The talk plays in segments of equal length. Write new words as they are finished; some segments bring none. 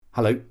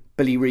Hello,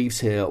 Billy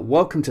Reeves here.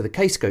 Welcome to the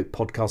Kscope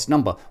podcast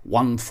number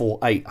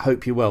 148.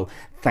 Hope you're well.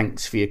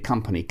 Thanks for your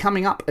company.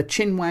 Coming up, a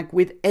chinwag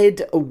with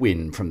Ed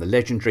Wynn from the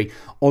legendary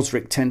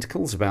Ozric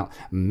Tentacles about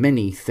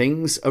many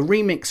things. A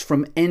remix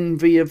from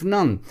Envy of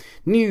None.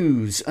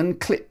 News and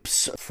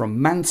clips from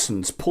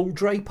Manson's Paul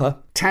Draper,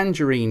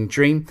 Tangerine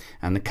Dream,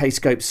 and the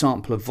Kscope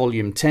sample of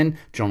Volume 10,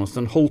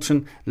 Jonathan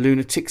Halton,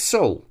 Lunatic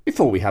Soul.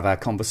 Before we have our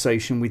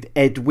conversation with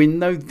Ed Wynn,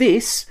 though,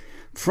 this,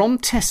 from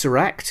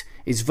Tesseract,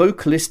 is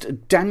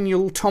vocalist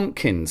Daniel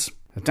Tompkins.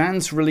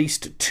 Dan's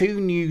released two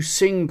new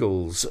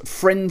singles,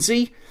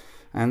 Frenzy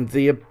and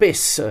The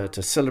Abyss,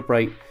 to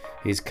celebrate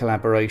his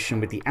collaboration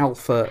with the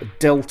Alpha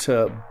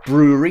Delta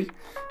Brewery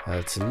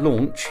to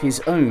launch his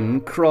own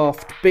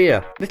craft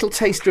beer. Little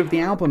taster of the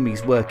album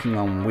he's working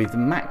on with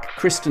Mac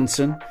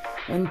Christensen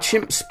and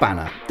Chimp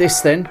Spanner.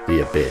 This then,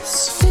 The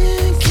Abyss.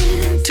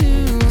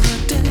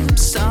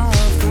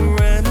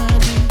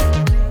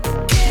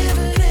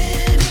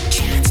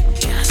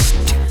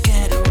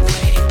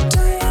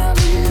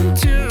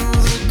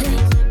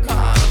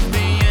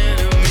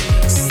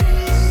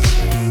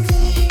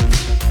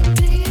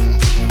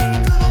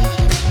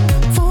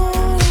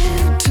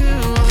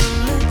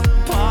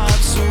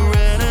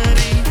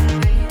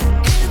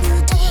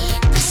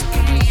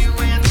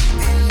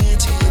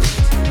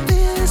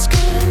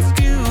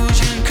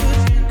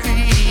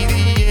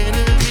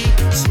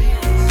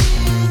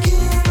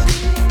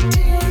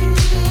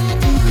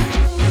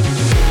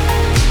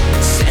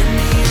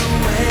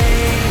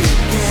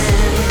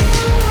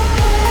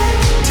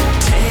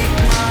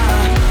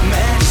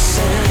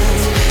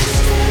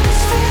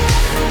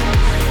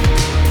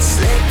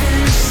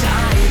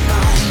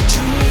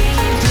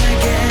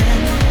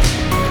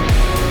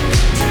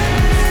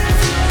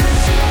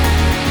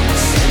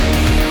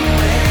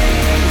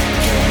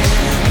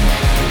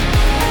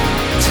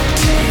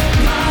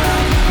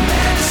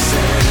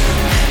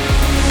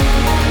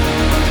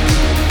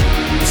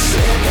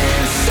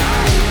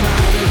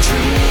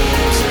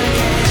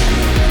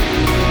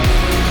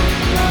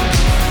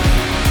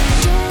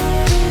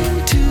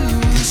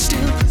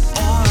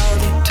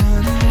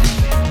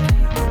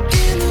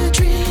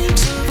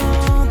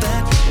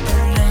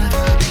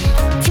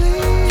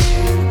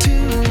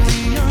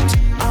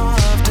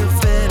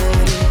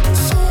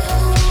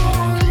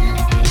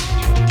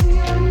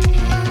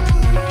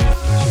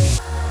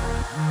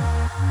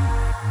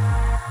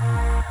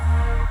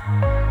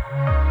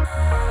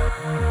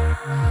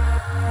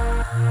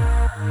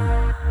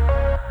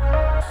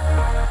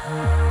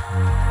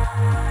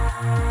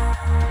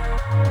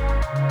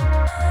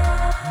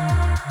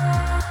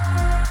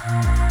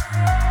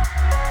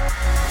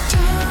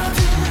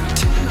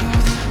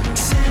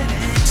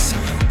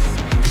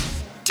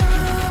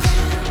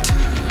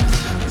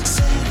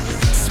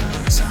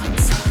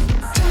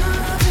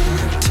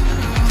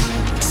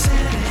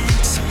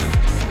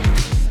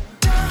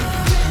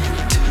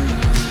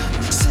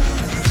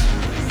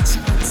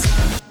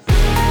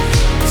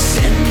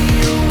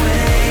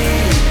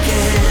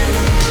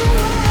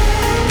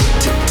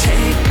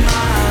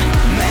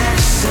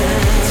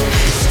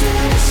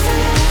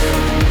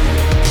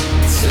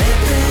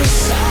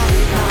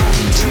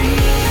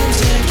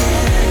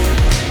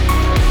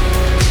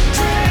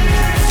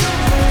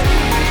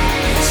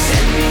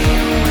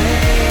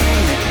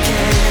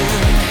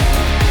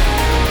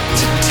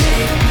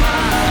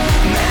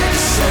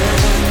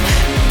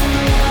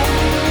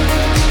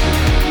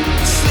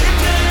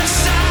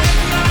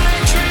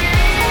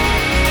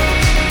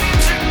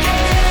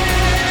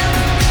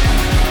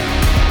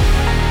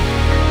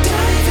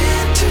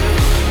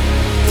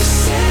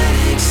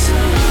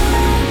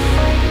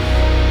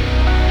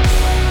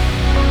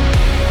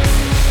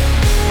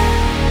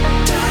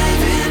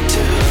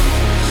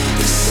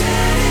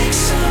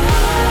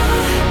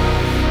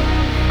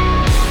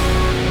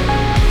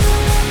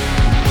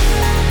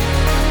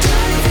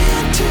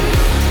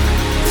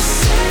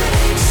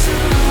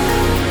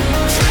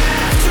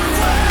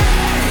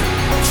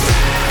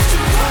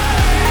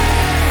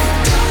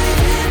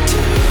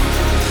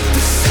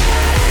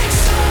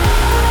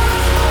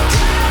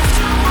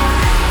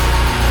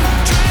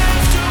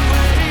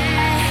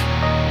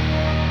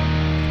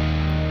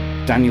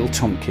 Daniel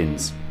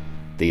Tompkins,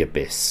 The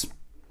Abyss.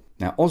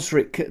 Now,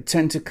 Ozric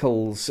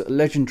Tentacles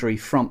legendary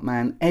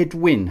frontman Ed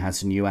Wynn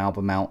has a new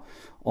album out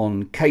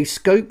on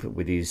Kscope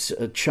with his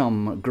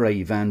chum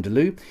Gray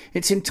Vanderloo.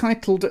 It's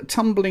entitled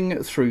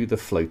Tumbling Through the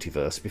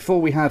Floatyverse. Before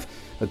we have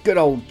a good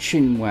old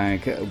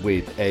chinwag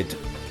with Ed,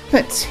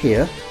 let's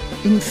hear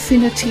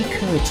Infinity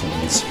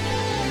Curtains.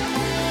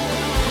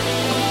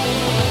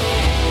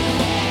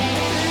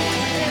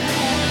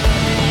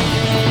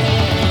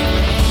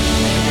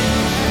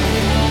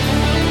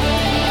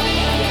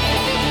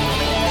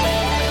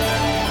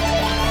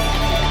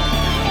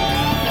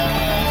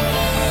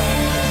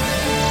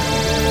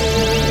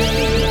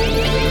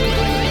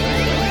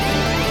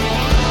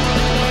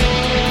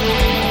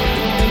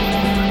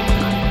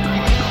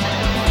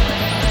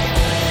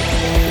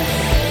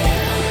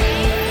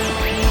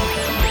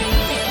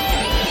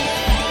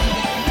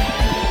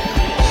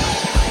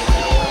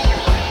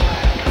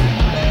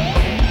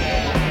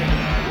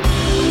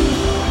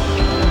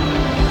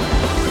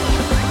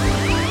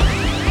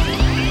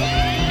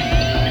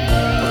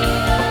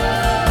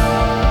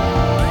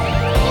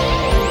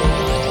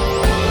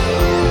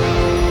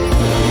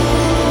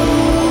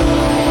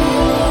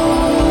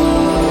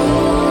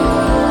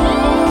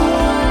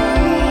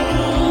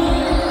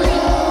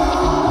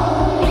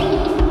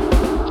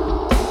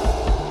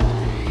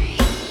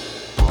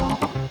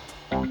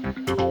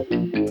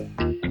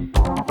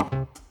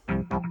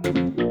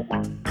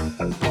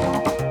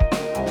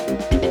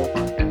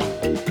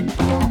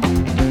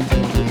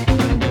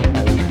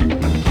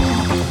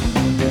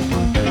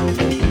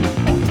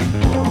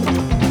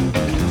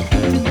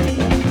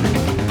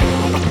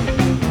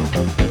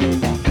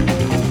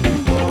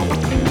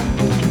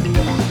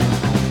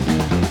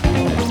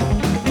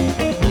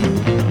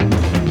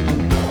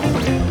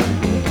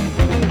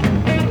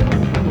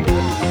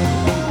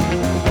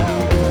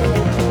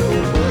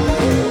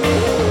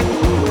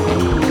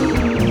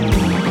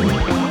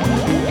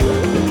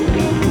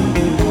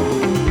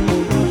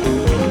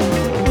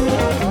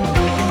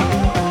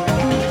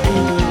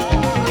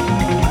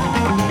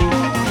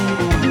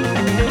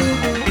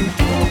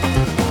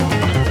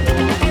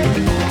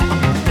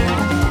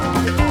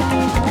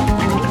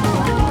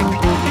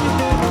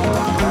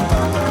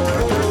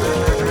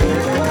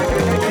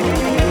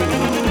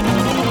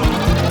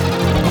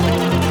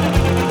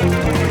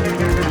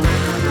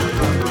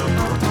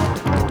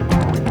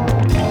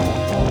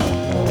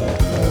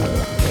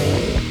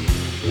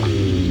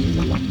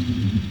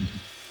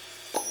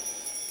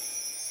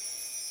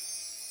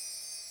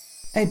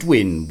 Ed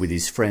Wynn with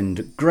his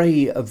friend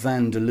Gray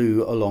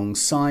Vanderloo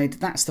alongside.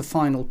 That's the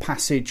final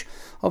passage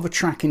of a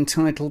track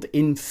entitled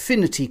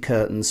Infinity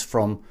Curtains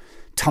from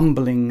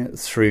Tumbling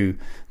Through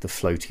the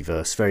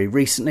Floatyverse. Very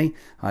recently,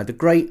 I had the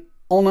great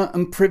honour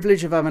and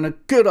privilege of having a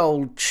good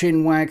old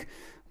chinwag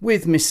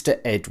with Mr.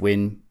 Ed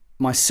Wynn,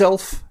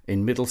 myself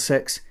in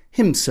Middlesex,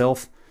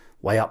 himself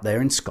way up there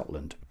in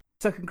Scotland.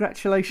 So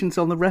congratulations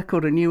on the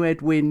record, a new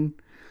Ed Wynn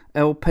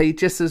LP,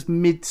 just as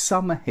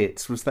midsummer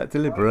hits. Was that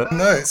deliberate?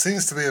 No, it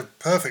seems to be a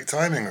perfect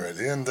timing,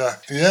 really. And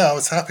I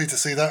was happy to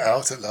see that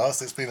out at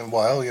last. It's been a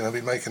while,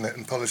 been making it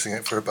and polishing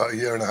it for about a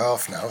year and a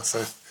half now.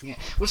 So, yeah,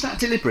 was that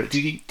deliberate?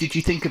 Did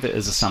you think of it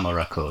as a summer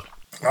record?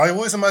 I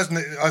always imagined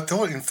it. I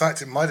thought, in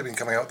fact, it might have been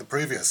coming out the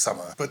previous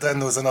summer, but then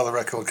there was another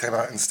record came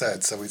out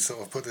instead, so we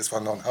sort of put this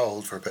one on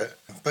hold for a bit.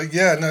 But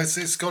yeah, no,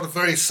 it's got a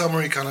very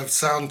summery kind of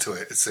sound to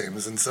it, it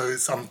seems, and so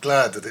I'm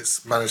glad that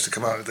it's managed to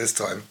come out at this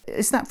time.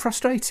 Is that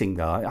frustrating,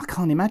 though? I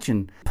can't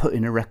imagine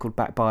putting a record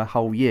back by a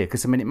whole year,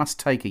 because, it must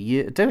take a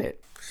year to do it.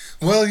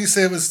 Well, you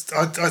see, I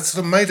sort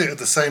of made it at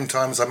the same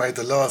time as I made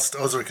the last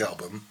Osric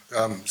album,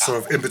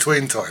 sort of in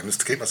between times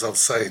to keep myself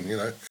sane,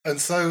 And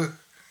so,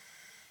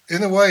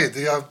 in a way,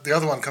 the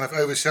other one kind of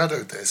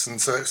overshadowed this, and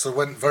so it sort of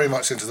went very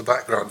much into the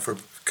background for a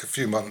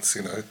few months,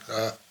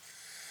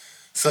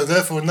 So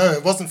therefore, no,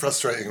 it wasn't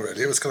frustrating,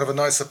 really. It was kind of a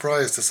nice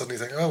surprise to suddenly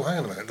think, oh, hang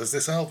on a minute, there's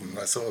this album. And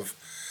I sort of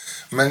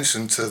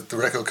mentioned to the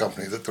record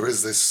company that there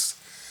is this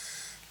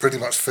pretty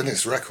much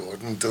finished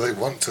record, and do they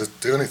want to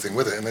do anything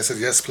with it? And they said,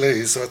 yes,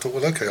 please. So I thought,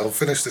 well, okay, I'll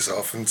finish this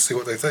off and see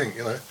what they think,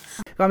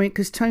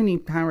 Because Tony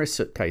Harris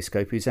at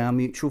Kscope is our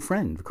mutual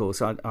friend, of course.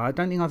 I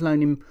don't think I've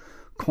known him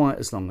quite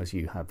as long as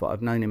you have, but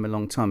I've known him a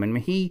long time. And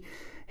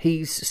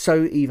he's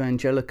so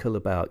evangelical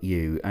about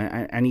you,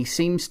 and he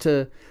seems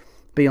to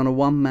be on a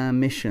one-man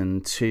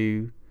mission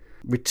to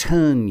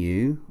return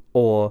you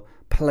or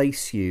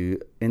place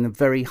you in a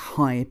very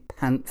high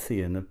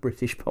pantheon of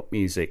British pop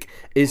music.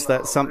 Is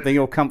that something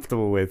you're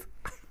comfortable with?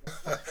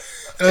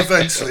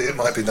 Eventually it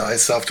might be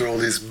nice after all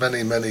these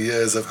many, many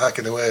years of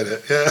hacking away at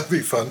it. Yeah, it'd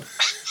be fun.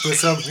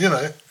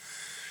 But,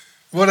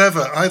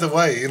 whatever, either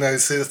way,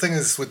 see, the thing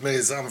is with me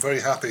is I'm very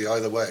happy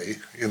either way,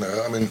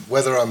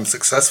 whether I'm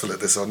successful at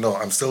this or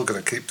not, I'm still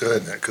going to keep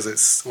doing it because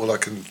it's all I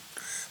can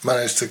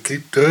manage to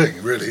keep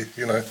doing, really,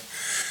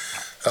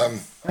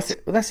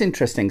 That's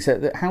interesting.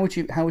 So how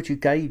would you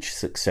gauge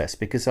success?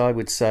 Because I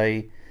would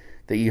say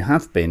that you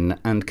have been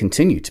and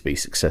continue to be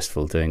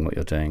successful doing what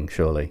you're doing,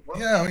 surely.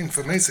 Yeah,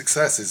 for me,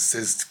 success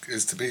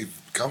is to be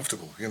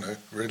comfortable,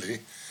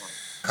 really.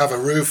 Have a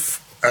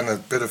roof and a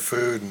bit of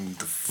food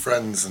and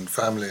friends and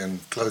family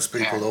and close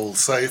people all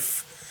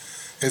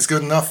safe is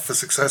good enough for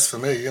success for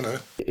me,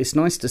 It's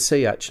nice to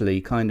see,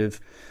 actually, kind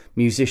of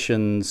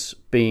musicians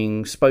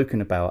being spoken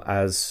about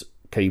as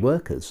key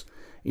workers,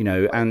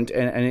 and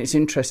it's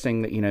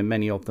interesting that,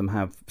 many of them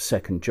have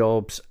second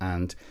jobs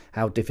and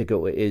how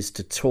difficult it is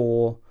to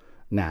tour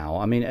now.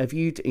 Have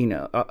you,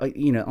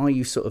 are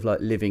you sort of like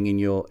living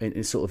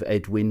in sort of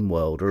Ed Wynn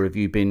world, or have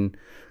you been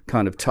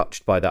kind of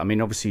touched by that?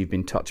 Obviously you've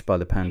been touched by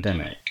the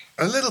pandemic.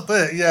 A little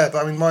bit, yeah,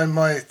 but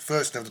my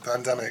version of the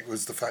pandemic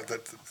was the fact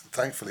that,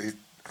 thankfully,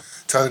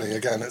 Tony,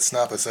 again, at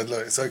Snapper said,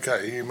 look, it's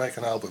okay, you make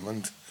an album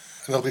and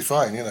it'll be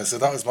fine, so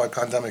that was my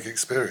pandemic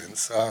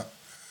experience.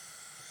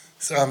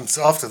 So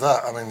after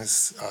that,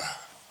 it's,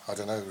 I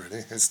don't know,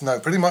 really.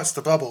 Pretty much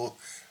the bubble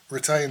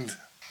retained,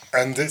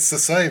 and it's the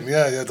same,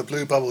 yeah, the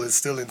blue bubble is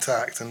still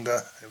intact, and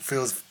it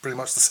feels pretty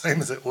much the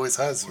same as it always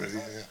has, really,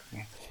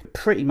 yeah.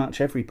 Pretty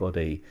much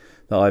everybody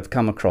that I've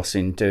come across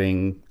in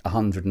doing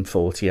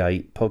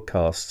 148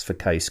 podcasts for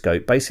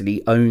Kscope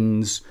basically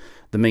owns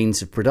the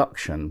means of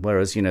production,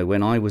 whereas,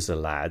 when I was a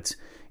lad,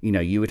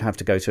 you would have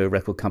to go to a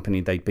record company,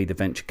 they'd be the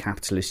venture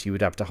capitalists, you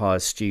would have to hire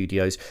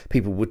studios,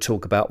 people would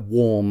talk about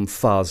warm,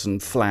 fuzz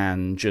and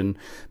flange,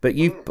 but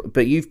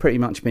you've pretty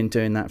much been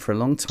doing that for a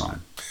long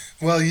time.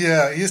 Well,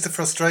 yeah, it used to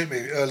frustrate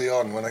me early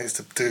on when I used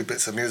to do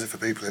bits of music for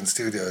people in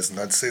studios and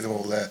I'd see them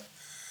all there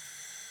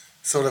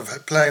sort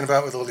of playing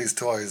about with all these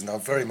toys, and I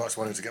very much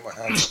wanted to get my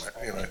hands on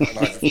it, you know.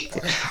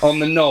 And on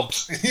the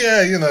knobs.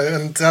 Yeah, you know,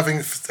 and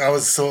I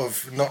was sort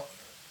of not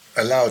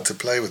allowed to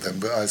play with them,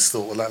 but I just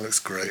thought, well, that looks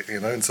great, you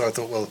know. And so I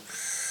thought, well,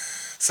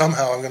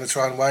 somehow I'm going to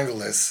try and wangle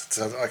this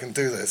so that I can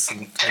do this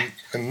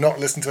and not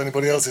listen to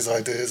anybody else's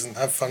ideas and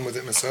have fun with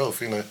it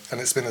myself, you know.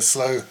 And it's been a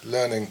slow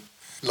learning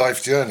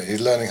life journey,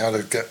 learning how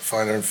to get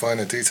finer and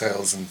finer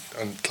details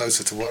and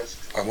closer to what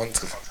I want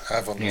to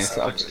have on the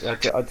sound.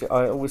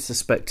 I always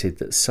suspected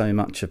that so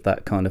much of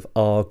that kind of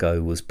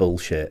argot was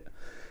bullshit.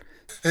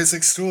 It's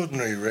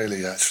extraordinary,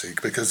 really, actually,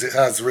 because it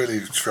has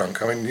really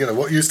shrunk. I mean, you know,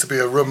 what used to be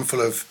a room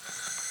full of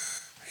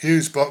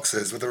huge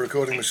boxes with a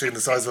recording machine the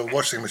size of a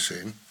washing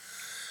machine,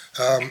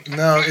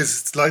 now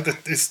is like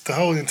the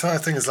whole entire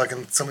thing is like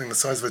something the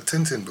size of a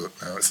Tintin book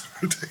now. It's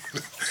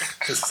ridiculous.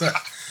 It's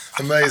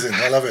amazing.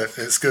 I love it.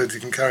 It's good. You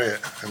can carry it,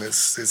 and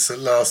it's at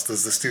last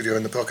there's the studio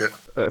in the pocket.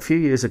 A few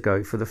years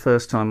ago, for the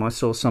first time, I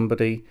saw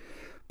somebody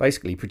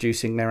basically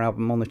producing their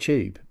album on a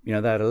tube. You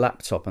know, they had a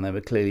laptop and they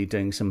were clearly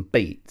doing some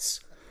beats,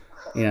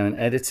 you know, and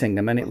editing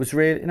them, and it was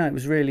really, you know, it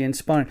was really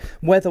inspiring.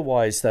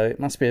 Weather-wise, though, it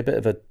must be a bit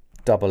of a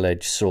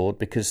double-edged sword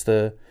because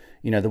the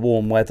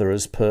warm weather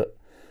has put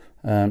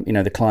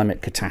the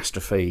climate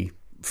catastrophe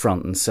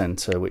front and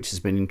centre, which has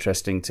been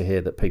interesting to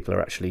hear that people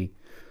are actually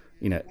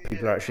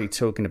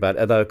talking about it.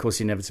 Although, of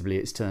course, inevitably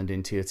it's turned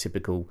into a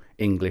typical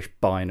English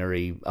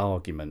binary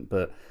argument,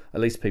 but at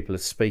least people are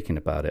speaking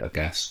about it, I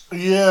guess.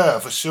 Yeah,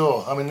 for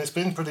sure. I mean, it's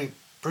been pretty.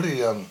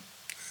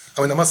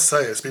 I mean, I must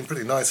say it's been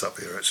pretty nice up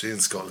here, actually, in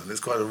Scotland. It's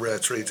quite a rare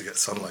treat to get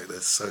sun like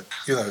this. So,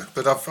 you know,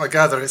 but I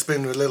gather it's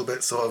been a little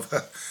bit sort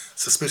of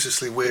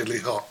suspiciously weirdly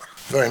hot.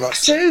 Very much.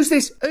 So who's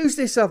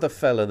this other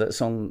fella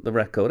that's on the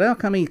record? How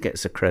come he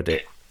gets a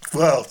credit?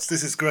 Well,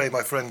 this is Gray,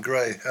 my friend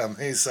Gray.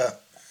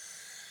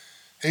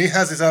 He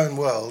has his own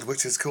world,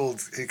 which is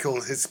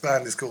his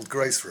band is called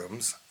Grace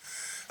Rooms,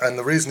 and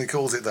the reason he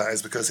calls it that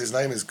is because his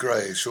name is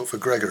Gray, short for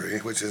Gregory,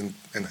 which is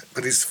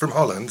but he's from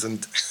Holland,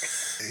 and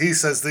he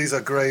says these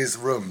are Gray's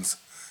rooms,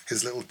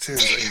 his little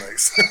tunes that he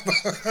makes.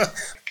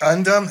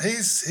 And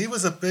he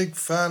was a big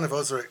fan of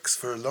Ozrik's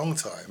for a long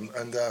time,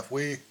 and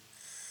we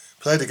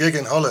played a gig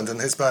in Holland, and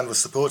his band was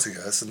supporting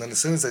us. And then as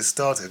soon as they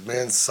started, me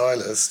and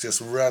Silas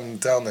just ran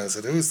down there and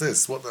said, "Who's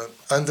this? What the?"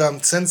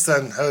 And since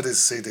then, heard his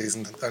CDs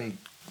and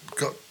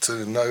got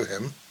to know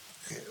him.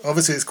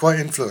 Obviously, it's quite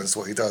influenced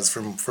what he does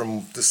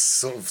from this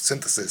sort of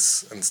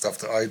synthesis and stuff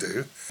that I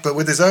do, but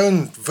with his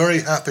own very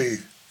happy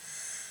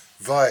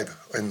vibe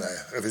in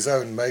there of his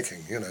own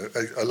making, you know,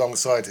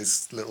 alongside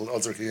his little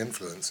Ozricky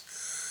influence.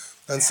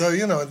 And so,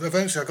 you know,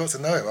 eventually I got to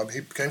know him. I mean,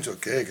 he came to a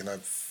gig and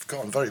I've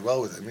got on very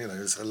well with him. You know, he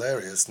was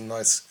hilarious and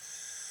nice,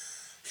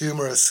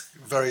 humorous,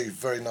 very,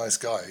 very nice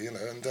guy, you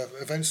know, and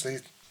eventually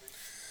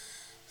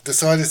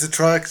decided to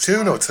try a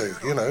tune or two,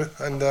 you know,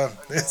 and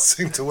it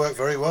seemed to work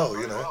very well,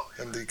 you know.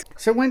 And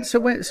So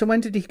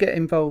when did he get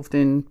involved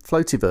in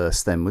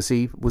Floatyverse then? Was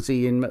he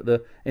in at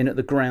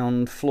the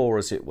ground floor,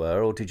 as it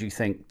were, or did you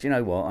think, do you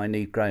know what, I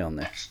need Gray on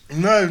this?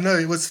 No,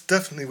 it was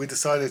definitely, we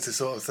decided to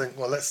sort of think,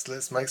 well,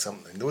 let's make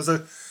something. There was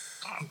a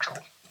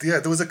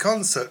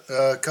concert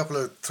a couple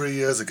of 3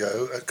 years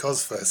ago at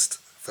Cosfest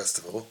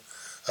Festival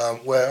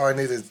where I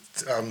needed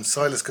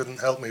Silas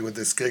couldn't help me with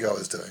this gig I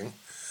was doing.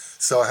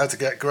 So I had to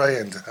get Gray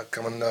in to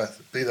come and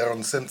be there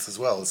on synth as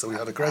well. So we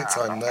had a great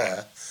time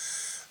there.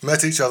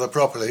 Met each other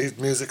properly,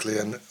 musically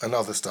and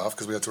other stuff,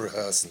 because we had to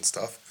rehearse and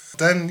stuff.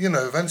 Then, you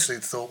know, eventually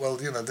thought, well,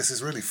 you know, this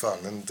is really fun.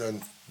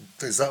 And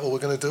is that all we're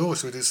going to do, or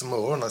should we do some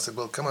more? And I said,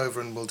 well, come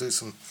over and we'll do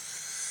some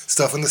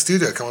stuff in the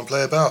studio, come and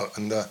play about.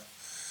 And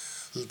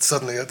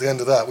suddenly at the end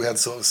of that, we had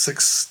sort of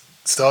 6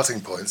 starting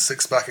points,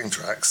 6 backing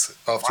tracks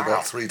after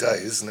about 3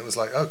 days. And it was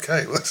like,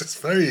 okay, well, it's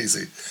very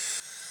easy.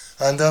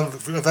 And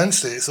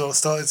eventually it sort of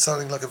started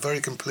sounding like a very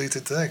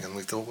completed thing, and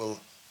we thought, well,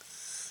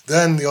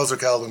 then the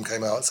Ozrik album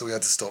came out, so we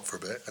had to stop for a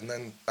bit, and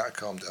then that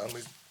calmed down. We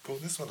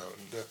brought this one out,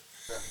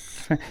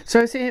 and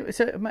So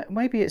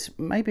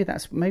maybe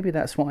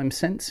that's what I'm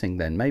sensing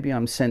then. Maybe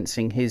I'm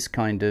sensing his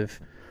kind of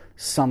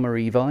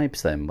summery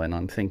vibes then when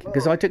I'm thinking,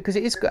 because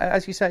it is,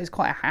 as you say, it's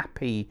quite a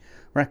happy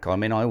record. I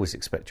mean, I always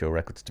expect your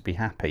records to be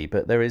happy,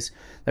 but there is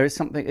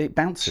something, it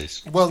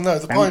bounces. Well, no,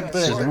 the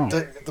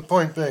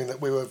point being that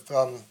we were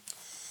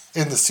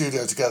in the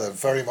studio together,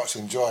 very much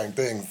enjoying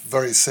being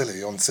very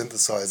silly on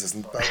synthesizers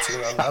and bouncing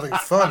around and having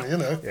fun, you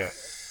know. Yeah.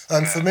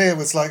 And for me, it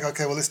was like,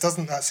 okay, well, this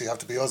doesn't actually have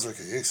to be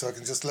Ozricky, so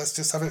let's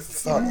just have it for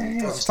fun.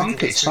 Yeah,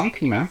 it's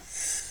funky, man.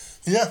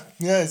 Yeah,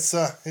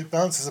 it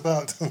bounces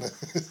about, doesn't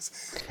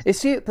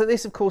it? But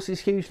this, of course, is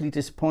hugely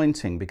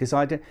disappointing because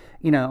I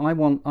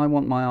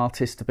want my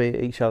artists to be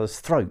at each other's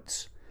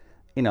throats.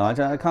 You know,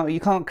 you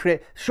can't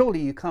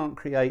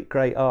create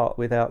great art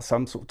without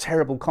some sort of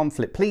terrible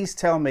conflict. Please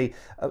tell me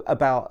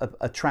about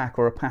a track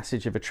or a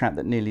passage of a track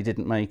that nearly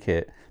didn't make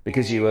it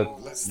because you were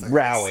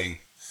rowing.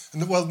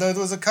 Well, no,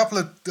 there was a couple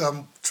of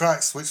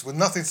tracks which were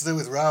nothing to do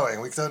with rowing.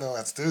 We don't know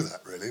how to do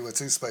that, really. We're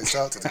too spaced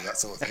out to do that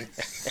sort of thing.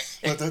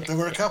 But there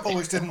were a couple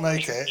which didn't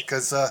make it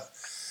because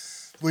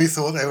we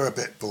thought they were a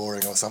bit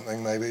boring or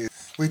something, maybe.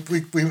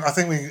 I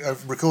think we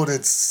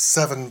recorded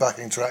 7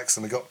 backing tracks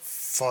and we got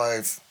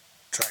 5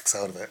 tracks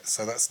out of it.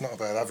 So that's not a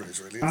bad average,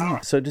 really. Is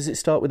it? So does it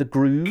start with a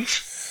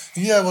groove?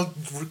 Yeah, well,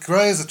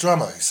 Gray is a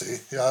drummer, you see.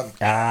 And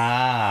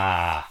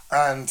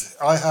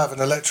I have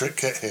an electric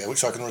kit here,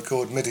 which I can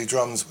record MIDI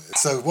drums with.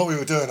 So what we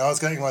were doing, I was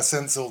getting my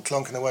synths all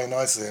clonking away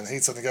nicely, and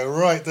he'd suddenly go,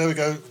 right, there we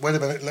go, wait a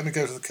minute, let me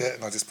go to the kit,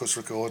 and I just push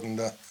record, and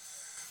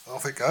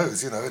off it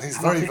goes, and he's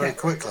very, very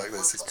quick like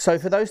this. So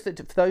for those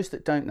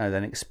that don't know,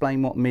 then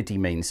explain what MIDI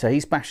means. So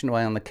he's bashing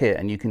away on the kit,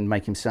 and you can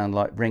make him sound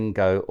like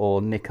Ringo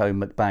or Nico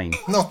McBain.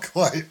 Not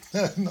quite,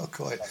 not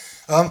quite.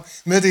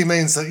 MIDI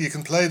means that you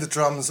can play the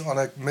drums on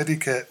a MIDI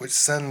kit which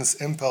sends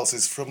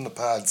impulses from the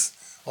pads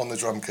on the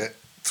drum kit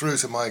through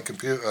to my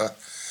computer,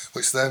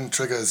 which then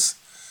triggers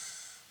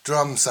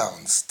drum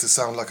sounds to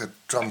sound like a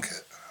drum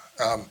kit.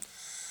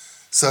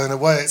 So in a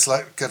way, it's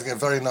like getting a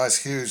very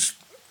nice, huge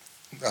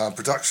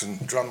production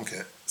drum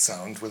kit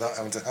sound without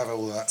having to have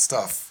all that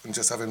stuff and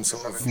just have him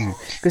sort of...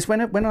 Because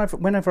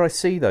whenever I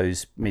see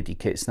those MIDI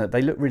kits,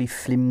 they look really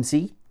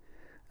flimsy.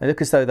 They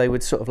look as though they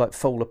would sort of like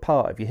fall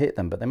apart if you hit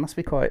them, but they must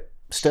be quite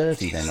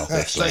sturdy then,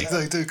 obviously.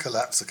 They do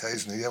collapse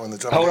occasionally, when the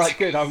drum... Oh, right,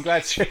 good, I'm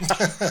glad.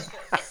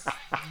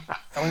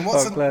 I mean,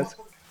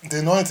 the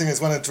annoying thing is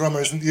when a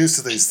drummer isn't used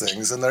to these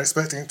things and they're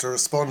expecting it to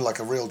respond like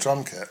a real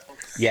drum kit.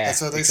 Yeah, and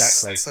so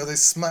exactly. So they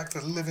smack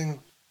the living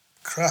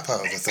crap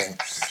out of the thing,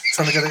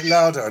 trying to get it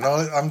louder. And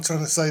I'm trying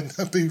to say,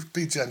 no,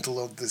 be gentle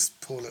on this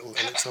poor little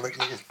electronic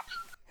little...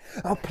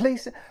 Oh,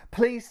 please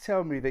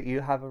tell me that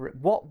you have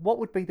what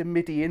would be the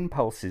MIDI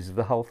impulses of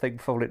the whole thing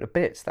falling to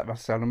bits? That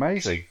must sound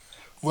amazing.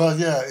 Well,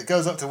 yeah, it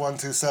goes up to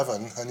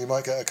 127, and you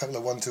might get a couple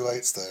of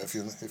 128s there if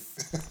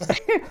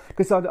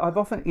Because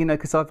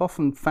I've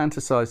often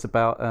fantasised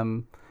about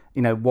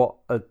what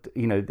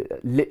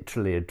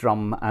literally a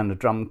drum and a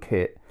drum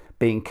kit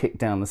being kicked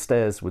down the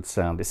stairs would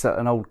sound. It's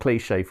an old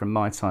cliche from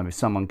my time. If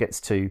someone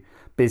gets too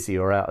busy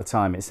or out of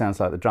time, it sounds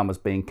like the drummer's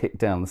being kicked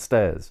down the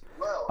stairs.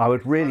 I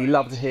would really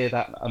love to hear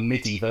a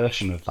MIDI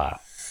version of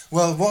that.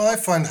 Well, what I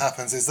find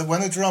happens is that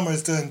when a drummer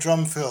is doing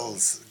drum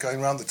fills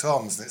going around the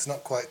toms and it's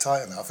not quite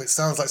tight enough, it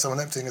sounds like someone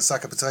emptying a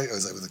sack of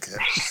potatoes over the kit.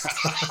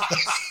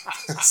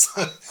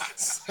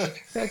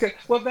 Okay.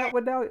 Well,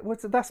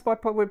 that's my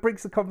point. It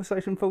brings the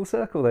conversation full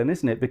circle, then,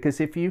 isn't it? Because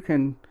if you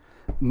can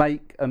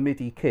make a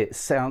MIDI kit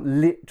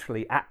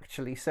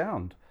actually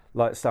sound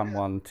like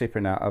someone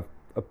tipping out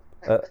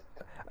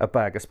a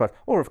bag of spuds,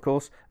 or of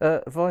course,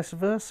 vice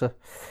versa.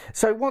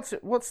 So what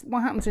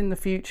happens in the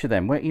future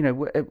then?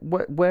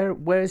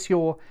 Where's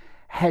your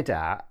head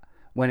at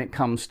when it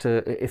comes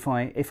to if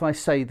I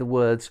say the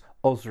words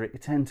Ozric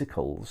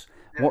Tentacles?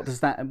 What does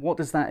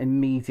that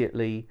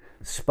immediately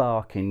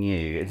spark in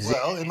you?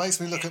 It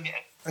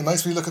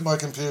makes me look at my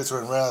computer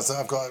and realise that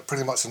I've got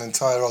pretty much an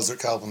entire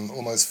Ozric album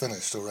almost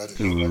finished already.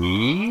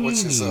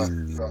 Which is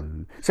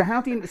So how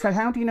do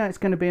you know it's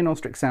going to be an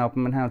Ozric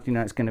album, and how do you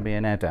know it's going to be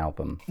an Ed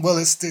album? Well,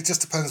 it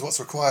just depends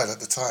what's required at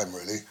the time,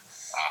 really.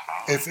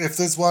 If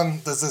there's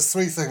there's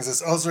 3 things.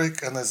 There's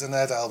Ozric, and there's an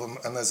Ed album,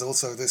 and there's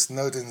also this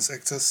Nodin's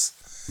Ictus,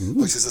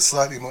 which is a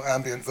slightly more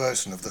ambient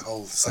version of the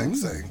whole same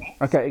thing.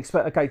 Okay,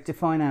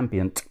 define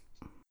ambient.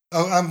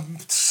 Oh,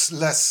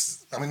 less.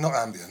 I mean, not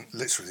ambient,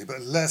 literally,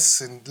 but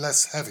less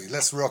heavy,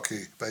 less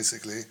rocky,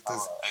 basically.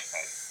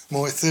 There's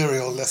more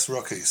ethereal, less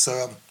rocky.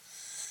 So,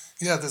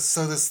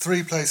 there's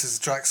 3 places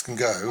tracks can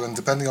go, and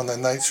depending on their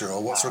nature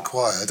or what's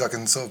required, I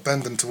can sort of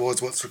bend them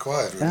towards what's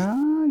required.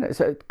 Really.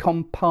 So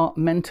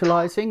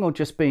compartmentalising or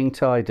just being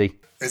tidy?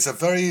 It's a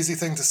very easy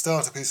thing to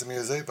start a piece of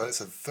music, but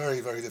it's a very,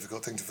 very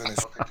difficult thing to finish.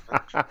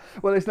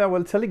 Well, there's no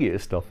one telling you to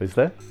stop, is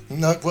there?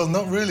 No, well,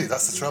 not really.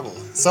 That's the trouble.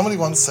 Somebody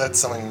once said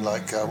something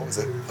like, what was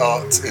it?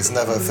 Art is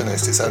never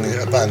finished, it's only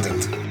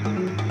abandoned.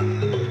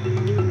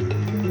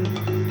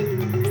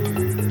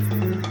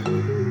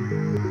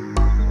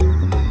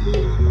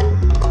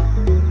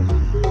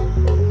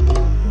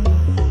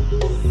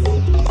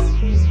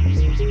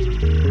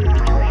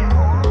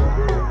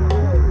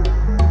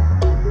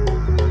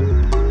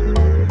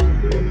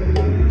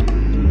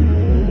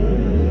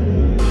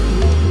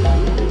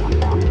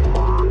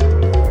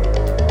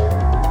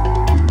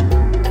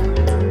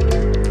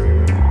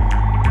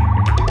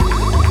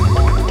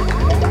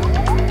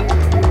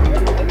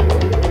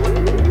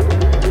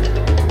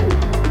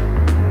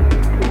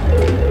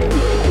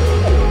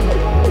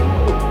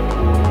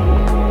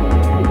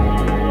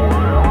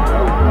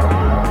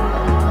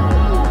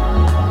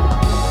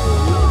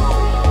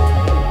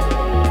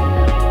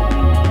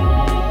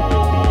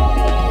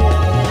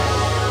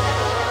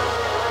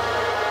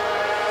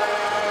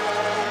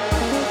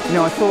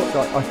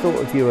 I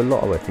thought of you a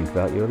lot. I think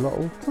about you a lot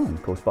all the time,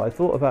 of course. But I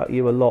thought about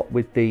you a lot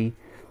with the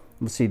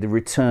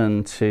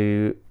return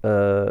to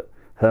Her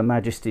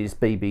Majesty's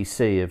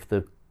BBC of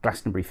the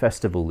Glastonbury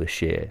Festival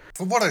this year.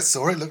 From what I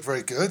saw, it looked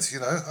very good.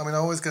 I mean, I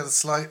always get a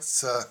slight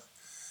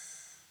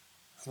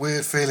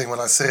weird feeling when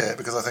I see it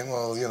because I think,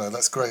 well,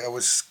 that's great. I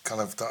wish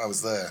kind of that I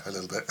was there a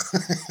little bit.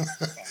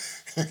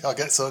 I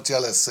get sort of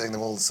jealous seeing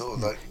them all sort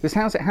of like. Because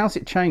how's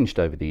it changed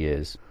over the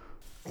years?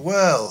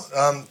 Well,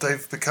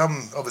 they've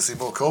become obviously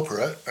more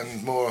corporate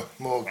and more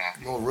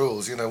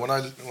rules. You know,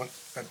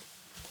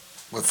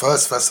 the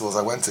first festivals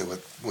I went to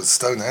was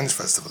Stonehenge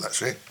Festival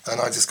actually,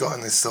 and I just got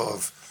in this sort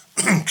of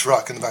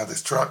truck and about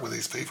this truck with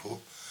these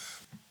people,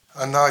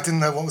 and I didn't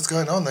know what was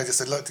going on. They just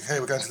said, "Look, hey,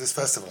 we're going to this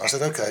festival." I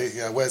said, "Okay,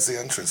 yeah, where's the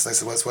entrance?" They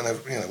said, "Well, it's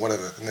whenever, you know,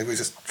 whatever." And we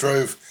just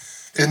drove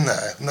in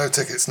there, no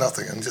tickets,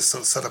 nothing, and just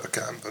sort of set up a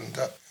camp and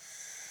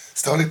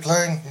started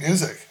playing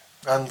music.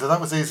 And that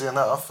was easy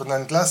enough. And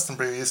then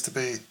Glastonbury used to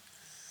be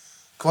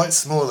quite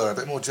smaller, a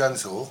bit more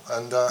gentle.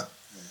 And I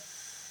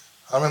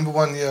remember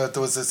one year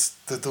there was a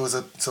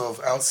sort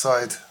of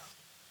outside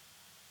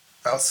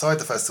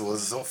the festival,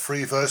 was a sort of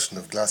free version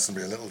of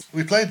Glastonbury.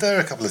 We played there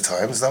a couple of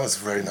times. That was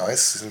very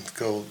nice. And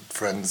got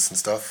friends and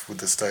stuff with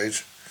the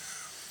stage.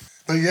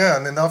 But yeah,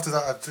 and then after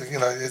that, you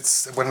know,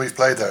 it's when we've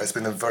played there, it's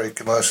been a very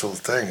commercial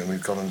thing, and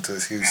we've gone onto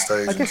this huge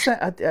stage.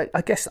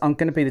 I guess I'm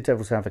going to be the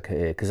devil's advocate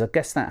here, because I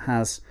guess that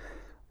has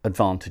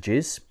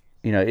advantages.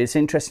 You know, it's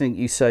interesting that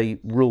you say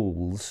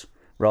rules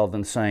rather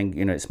than saying,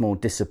 you know, it's more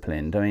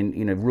disciplined. I mean,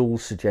 you know,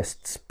 rules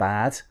suggests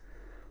bad.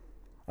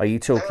 Are you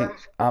talking?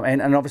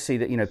 And obviously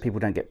that, you know, people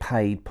don't get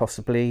paid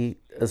possibly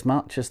as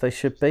much as they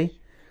should be.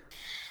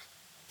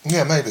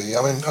 Yeah, maybe.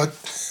 I mean,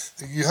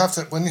 you have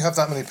to, when you have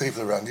that many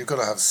people around, you've got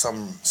to have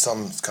some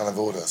kind of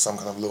order, some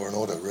kind of law and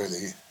order,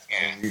 really.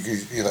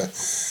 You know,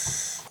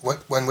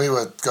 when we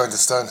were going to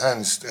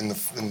Stonehenge in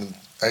the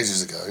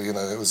ages ago, you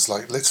know, it was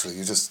like literally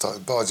you just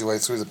barge your way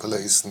through the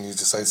police and you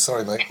just say,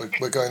 "Sorry, mate,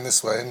 we're going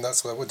this way, and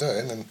that's where we're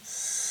doing, and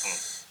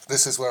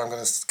this is where I'm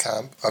going to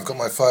camp. I've got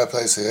my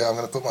fireplace here. I'm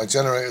going to put my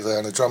generator there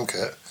and a drum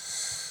kit,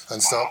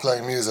 and start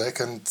playing music."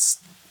 And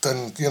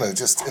then, you know,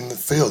 just in the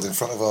field in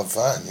front of our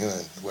van, you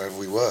know, wherever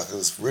we were, it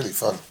was really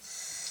fun.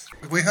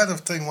 We had a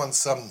thing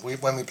once.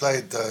 When we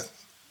played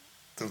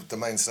the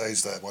main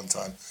stage there one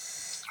time.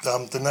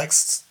 The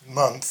next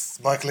month,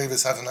 Mike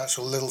Levis had an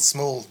actual little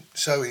small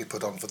show he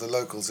put on for the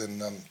locals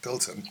in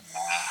Bilton,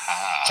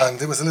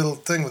 and it was a little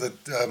thing with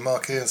a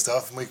marquee and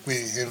stuff. And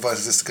he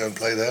invited us to go and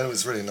play there. It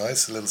was really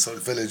nice, a little sort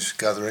of village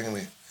gathering,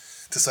 and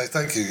to say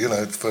thank you, you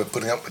know, for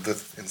putting up with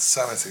the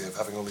insanity of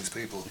having all these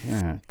people.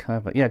 Yeah,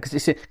 clever. Yeah,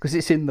 because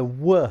it's in the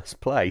worst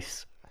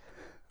place.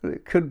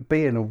 It couldn't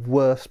be in a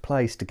worse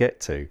place to get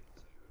to.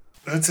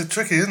 It's a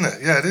tricky, isn't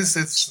it? Yeah, it is.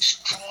 It's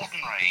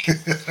extraordinary.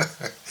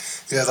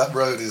 Yeah, that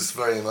road is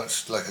very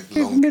much like a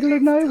long... middle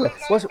of nowhere.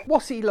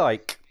 What's he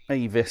like,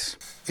 Avis?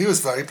 He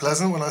was very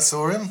pleasant when I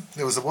saw him.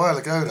 It was a while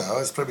ago now. It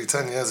was probably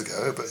 10 years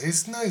ago. But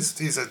he's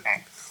a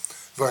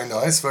very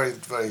nice, very,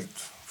 very,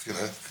 you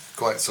know,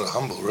 quite sort of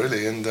humble,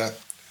 really. And,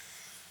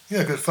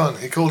 yeah, good fun.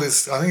 He called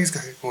his... I think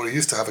he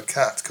used to have a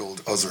cat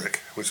called Osric,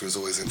 which was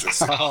always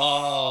interesting.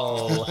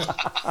 Oh!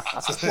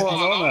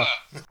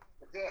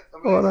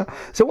 What an honour.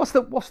 So what's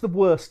the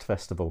worst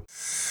festival?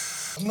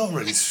 I'm not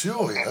really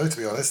sure, you know, to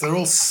be honest. They're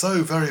all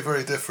so very,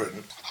 very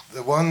different.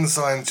 The ones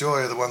I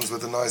enjoy are the ones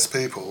with the nice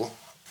people.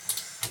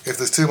 If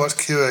there's too much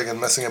queuing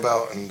and messing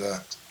about and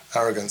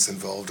arrogance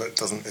involved, it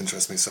doesn't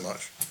interest me so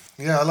much.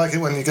 Yeah, I like it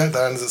when you get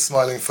there and there's a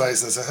smiling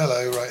face and they say,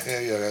 "Hello, right here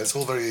you go." It's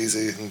all very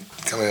easy and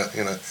come here,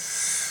 you know.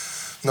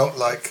 Not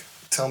like,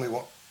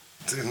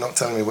 not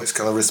telling me which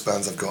kind of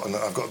wristbands I've got and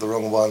I've got the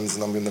wrong ones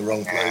and I'm in the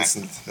wrong place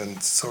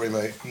and sorry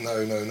mate,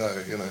 no, you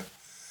know.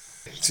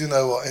 Do you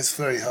know what? It's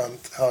very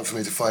hard for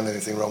me to find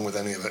anything wrong with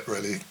any of it,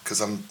 really,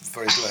 because I'm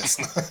very blessed.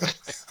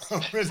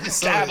 I'm really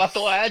sorry. Damn, I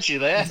thought I had you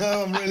there.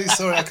 No, I'm really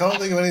sorry. I can't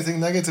think of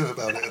anything negative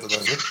about it at the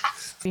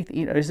moment.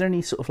 You know, is there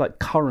any sort of like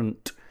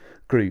current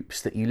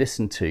groups that you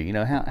listen to? You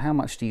know, how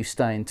much do you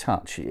stay in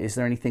touch? Is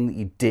there anything that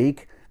you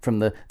dig from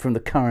the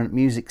current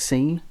music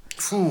scene?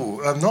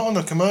 Not on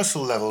a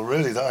commercial level,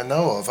 really, that I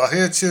know of. I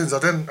hear tunes. I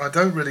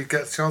don't really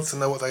get a chance to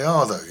know what they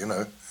are, though. You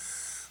know.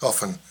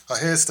 Often I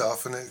hear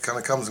stuff and it kind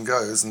of comes and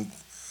goes and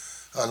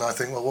I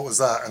think, well, what was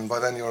that? And by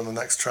then you're on the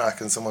next track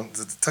and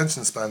the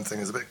attention span thing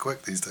is a bit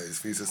quick these days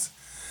for you to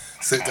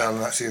sit down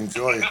and actually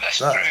enjoy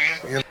that.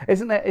 You know?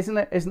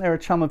 Isn't there a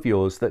chum of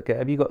yours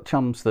have you got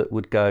chums that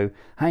would go,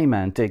 "Hey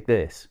man, dig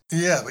this"?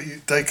 Yeah, but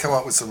they come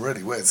up with some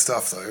really weird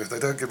stuff though. They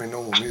don't give me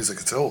normal music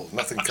at all,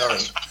 nothing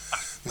current.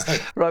 No.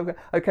 Right,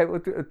 okay, well,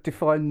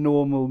 define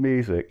normal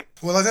music.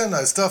 Well, I don't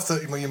know, stuff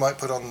that you might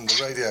put on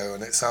the radio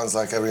and it sounds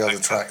like every other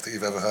track that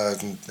you've ever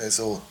heard and it's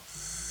all,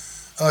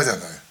 I don't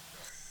know.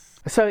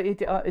 So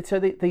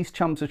these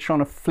chums are trying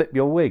to flip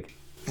your wig?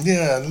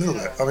 Yeah, a little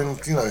bit. I mean,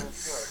 you know.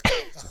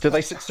 Do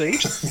they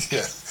succeed?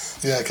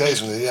 Yeah,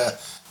 occasionally, yeah.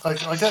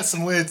 I get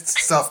some weird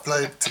stuff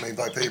played to me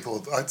by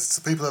people.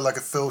 People are like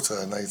a filter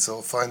and they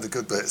sort of find the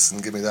good bits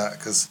and give me that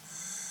because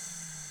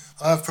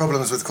I have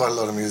problems with quite a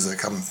lot of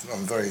music. I'm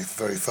very,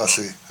 very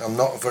fussy. I'm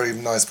not a very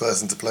nice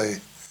person to play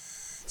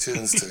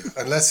tunes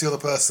to, unless you're the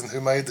person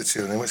who made the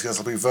tune, in which case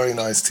I'll be very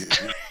nice to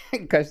you.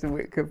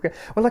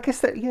 Well, I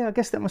guess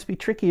that must be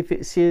tricky if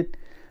it's your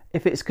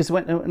if it's because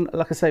when,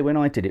 like I say, when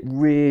I did it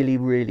really,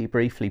 really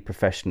briefly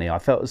professionally, I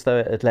felt as though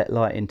it had let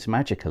light into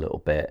magic a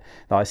little bit.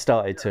 I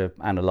started to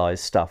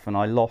analyse stuff, and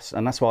I lost,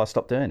 and that's why I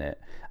stopped doing it.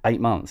 8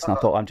 months, and I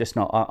thought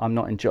I'm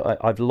not enjoying.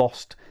 I've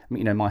lost.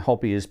 My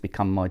hobby has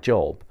become my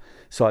job,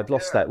 so I've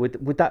lost that.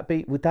 Would that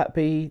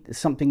be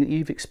something that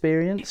you've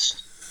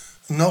experienced?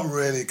 Not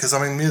really, because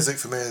music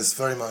for me is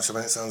very much.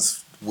 It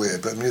sounds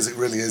weird, but music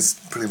really is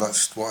pretty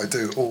much what I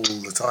do all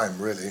the time.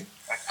 Really,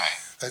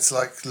 it's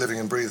like living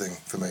and breathing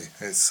for me.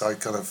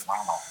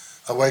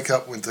 I wake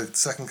up with the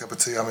second cup of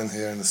tea. I'm in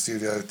here in the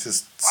studio,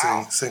 just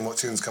seeing what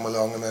tunes come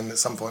along, and then at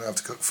some point I have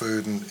to cook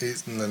food and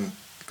eat, and then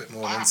a bit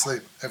more, and then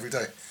sleep every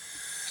day.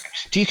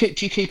 Do you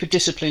keep a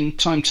disciplined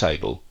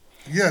timetable?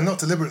 Yeah, not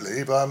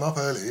deliberately, but I'm up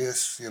early.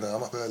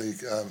 I'm up early,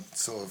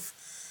 sort of.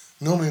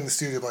 Normally in the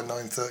studio by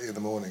 9:30 in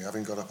the morning,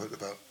 having got up at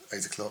about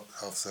 8 o'clock,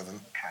 7:30.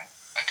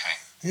 Okay.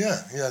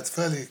 Yeah, it's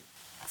fairly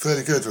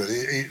good,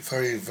 really. Eat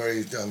very,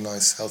 very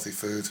nice, healthy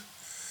food.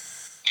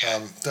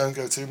 Don't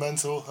go too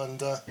mental.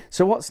 And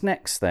so what's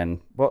next then?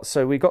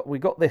 So we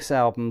got this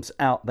album's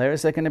out there.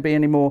 Is there going to be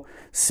any more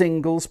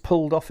singles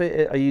pulled off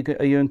it? Are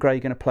you and Gray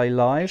going to play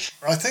live?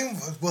 I think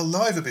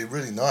live would be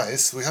really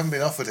nice. We haven't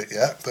been offered it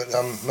yet, but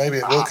maybe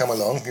it will come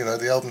along.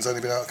 The album's only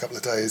been out a couple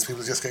of days.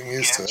 People are just getting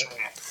used to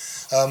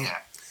it.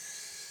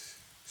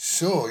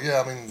 Sure,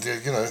 yeah.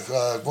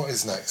 What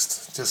is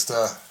next? Just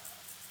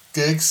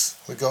gigs.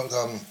 We've got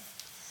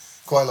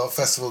quite a lot of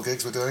festival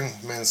gigs we're doing.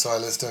 Me and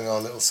Silas doing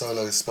our little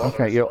solo spot.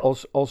 Okay, you're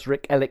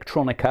Osric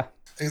Electronica.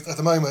 At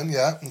the moment,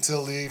 yeah,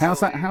 until the... How's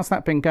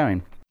that been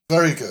going?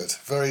 Very good.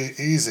 Very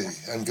easy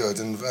and good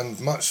and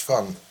much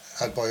fun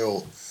had by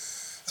all.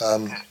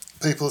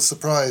 People are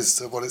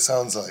surprised at what it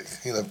sounds like,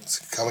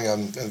 coming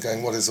on and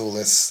going, what is all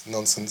this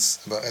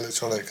nonsense about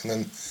electronic? And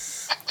then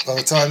by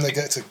the time they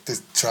get to the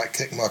track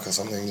Kick Muck or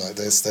something like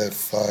this, they're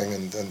flying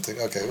and think,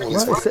 okay, all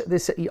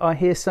this... I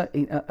hear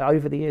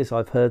over the years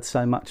I've heard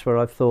so much where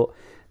I've thought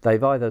they've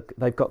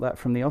got that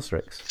from the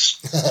Osrics.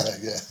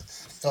 Yeah,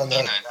 I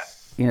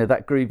know.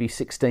 That groovy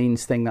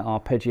 16s thing, that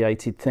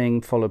arpeggiated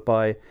thing, followed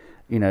by,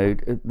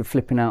 the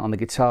flipping out on the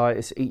guitar.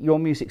 Your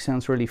music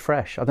sounds really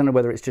fresh. I don't know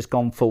whether it's just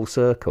gone full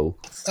circle.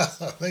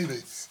 Maybe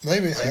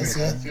it has,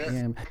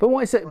 yeah. But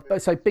what is it?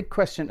 So, big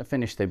question to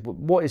finish there.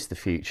 What is the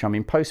future?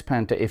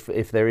 Post-pandemic,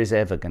 if there is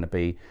ever going to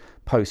be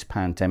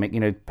post-pandemic,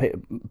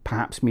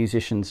 perhaps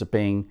musicians are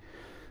being,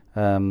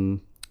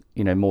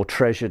 more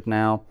treasured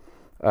now.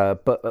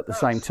 But at the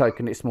same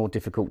token, it's more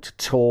difficult to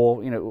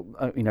tour.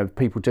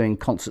 People doing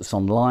concerts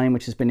online,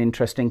 which has been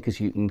interesting because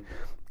you can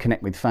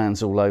connect with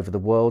fans all over the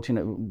world.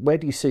 Where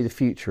do you see the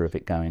future of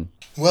it going?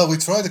 Well, we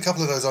tried a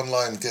couple of those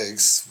online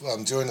gigs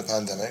during the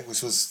pandemic,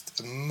 which was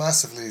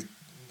massively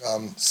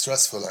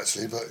stressful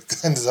actually, but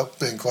ended up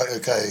being quite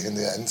okay in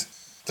the end.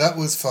 That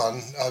was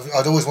fun.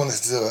 I'd always wanted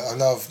to do it.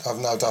 I've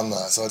now done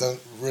that, so I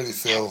don't really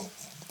feel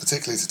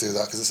particularly to do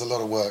that because it's a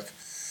lot of work.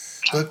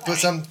 But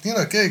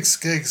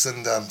gigs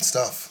and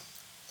stuff.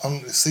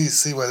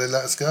 See where they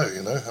let us go.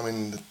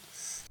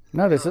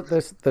 No,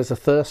 there's a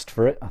thirst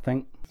for it, I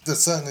think. There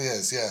certainly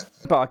is, yeah.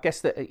 But I guess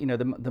that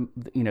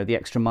the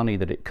extra money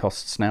that it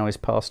costs now is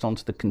passed on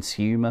to the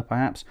consumer,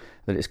 perhaps.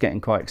 That it's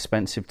getting quite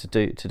expensive to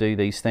do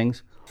these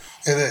things.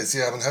 It is,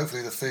 yeah.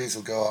 Hopefully the fees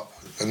will go up,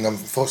 and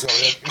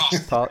unfortunately,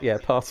 pass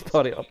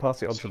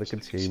it on to the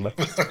consumer.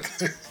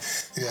 Okay.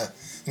 Yeah.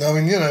 No,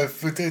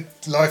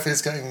 life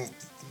is getting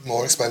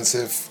more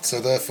expensive,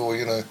 so therefore,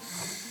 we're going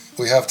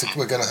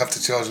to have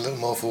to charge a little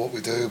more for what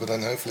we do, but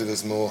then hopefully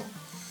there's more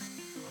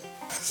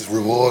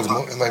reward,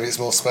 maybe it's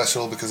more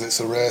special because it's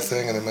a rare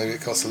thing, and then maybe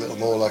it costs a little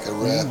more like a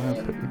rare.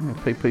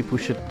 People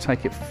should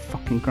take it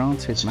fucking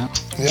granted,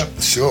 Matt. Yeah,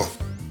 sure.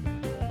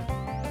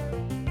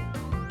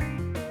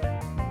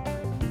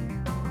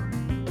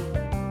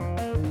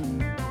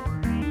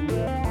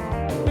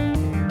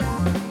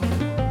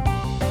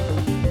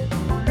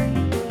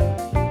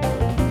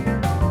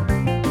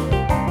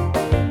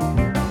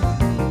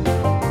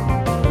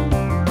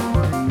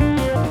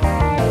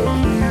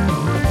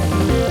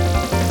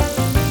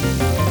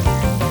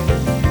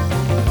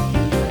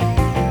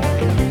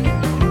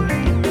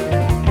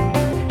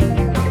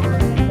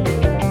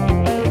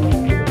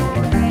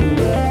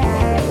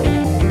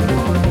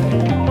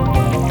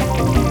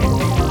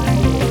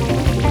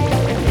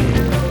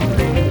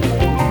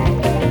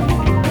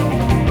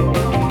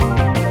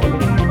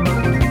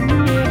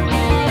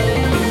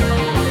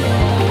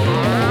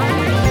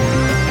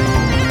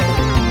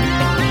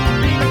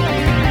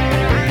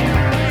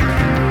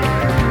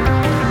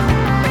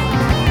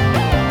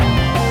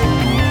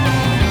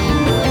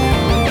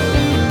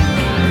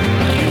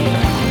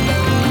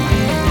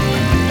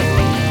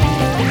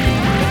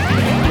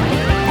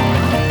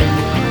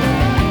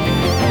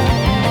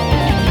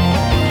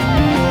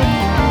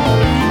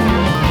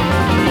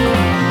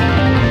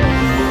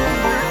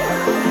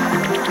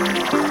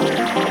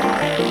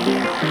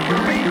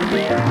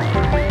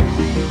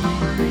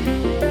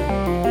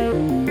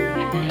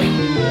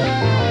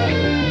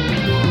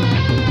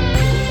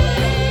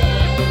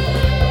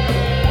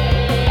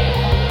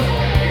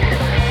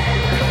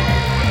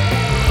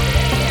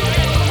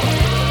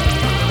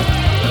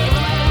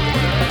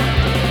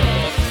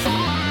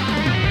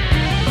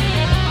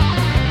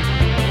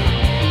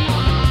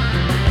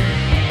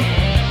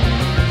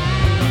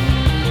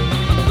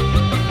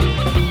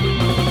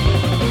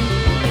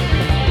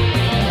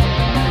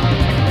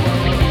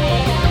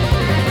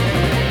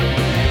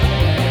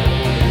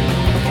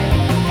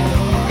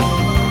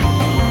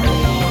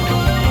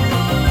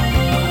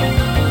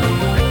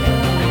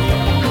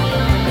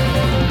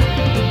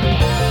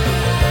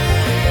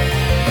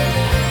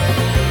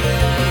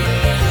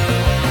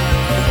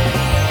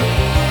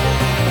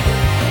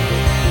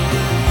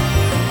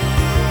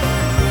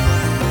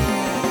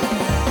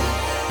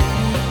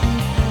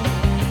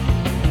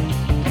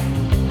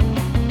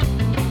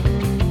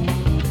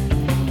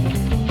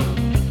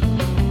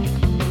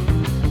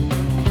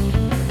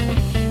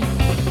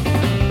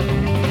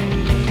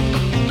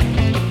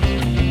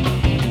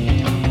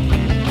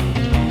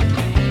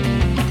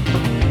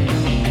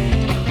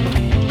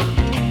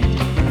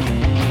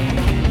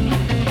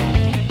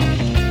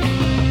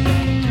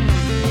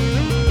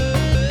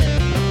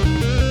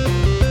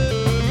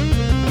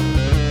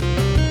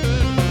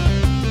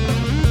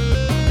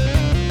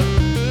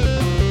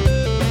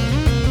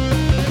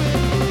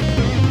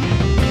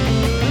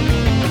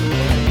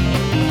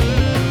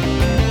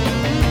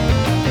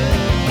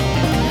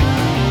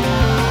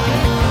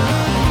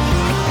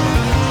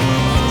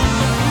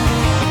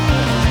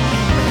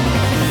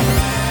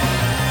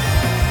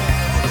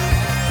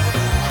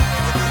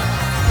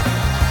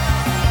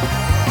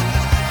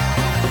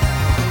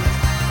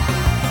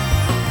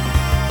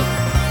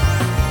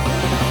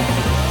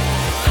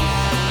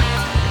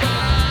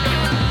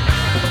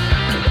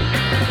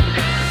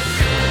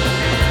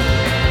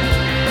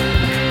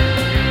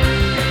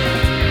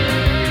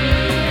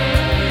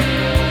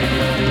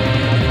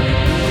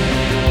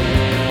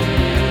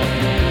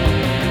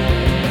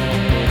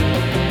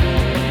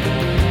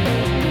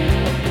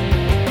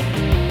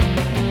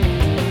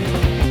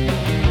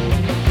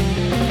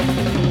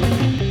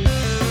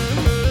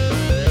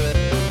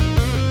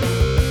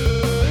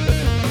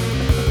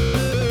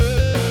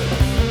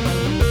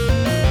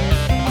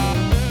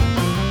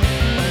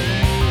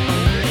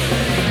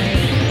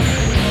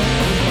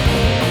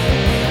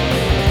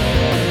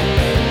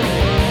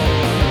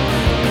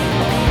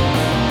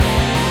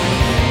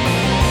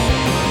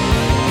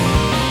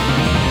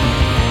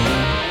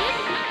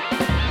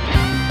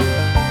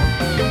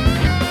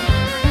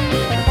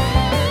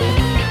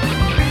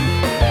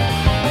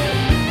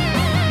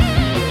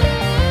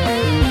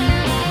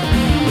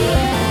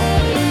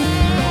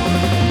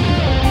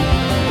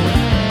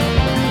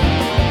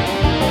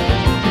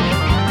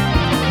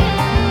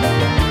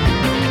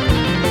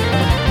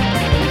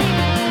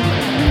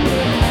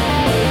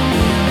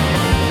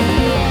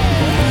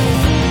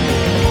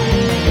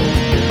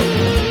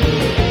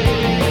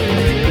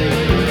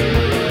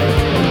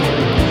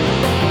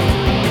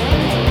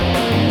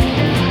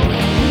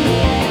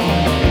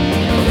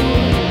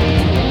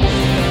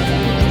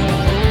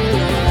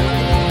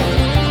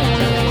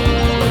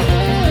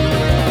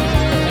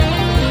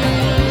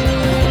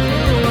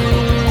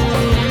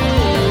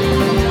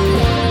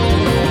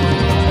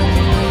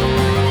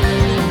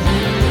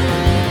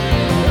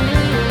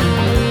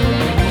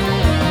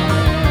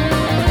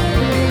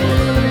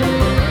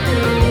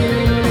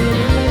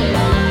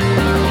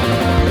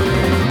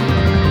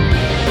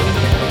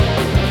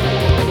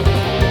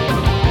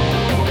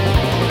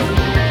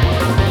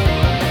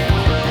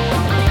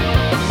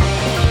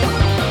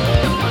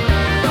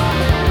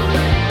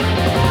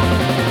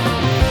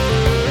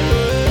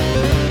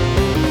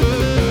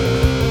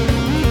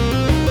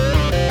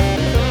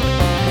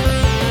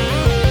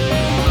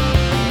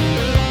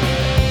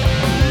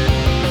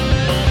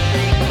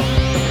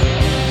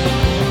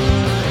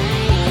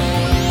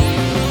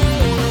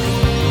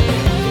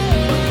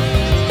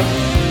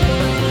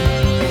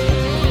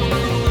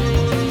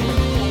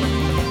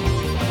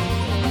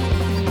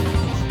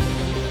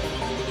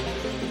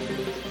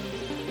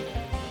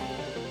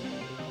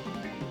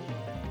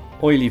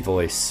 Oily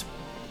Voice.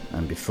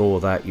 And before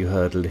that you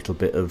heard a little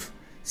bit of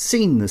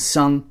Seen the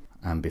Sun.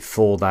 And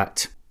before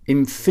that,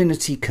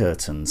 Infinity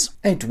Curtains.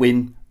 Ed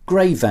Wynn,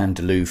 Grey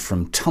Vanderloo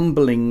from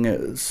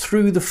Tumbling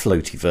Through the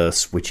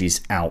Floatyverse, which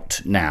is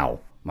out now.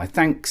 My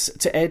thanks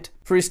to Ed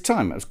for his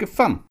time. It was good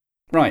fun.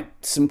 Right,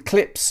 some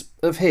clips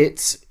of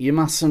hits you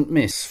mustn't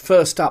miss.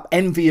 First up,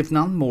 Envy of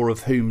None, more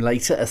of whom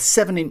later, a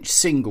 7-inch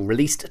single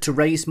released to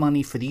raise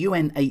money for the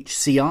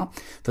UNHCR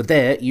for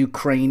their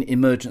Ukraine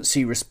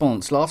emergency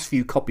response. Last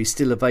few copies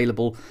still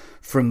available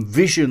from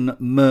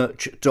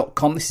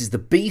visionmerch.com. This is the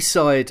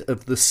B-side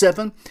of the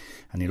 7,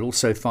 and you'll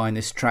also find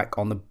this track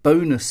on the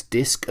bonus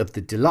disc of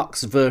the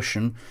deluxe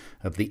version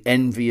of the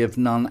Envy of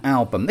None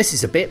album. This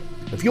is a bit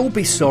of You'll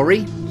Be Sorry.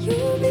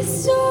 You'll be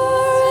sorry.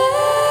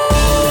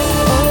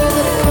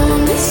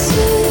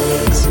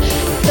 Promises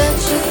that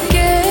you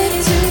gave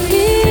to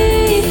me,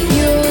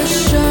 your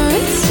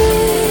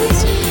assurances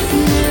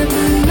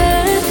never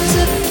meant a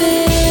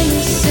thing.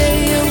 Say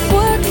you're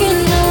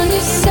working on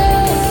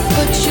yourself,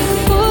 but you're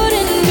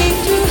putting me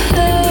through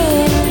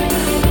hell.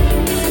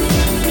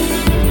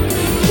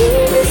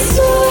 You'll be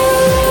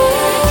sorry.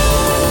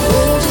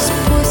 We're just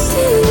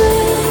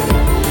porcelain.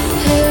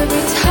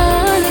 Every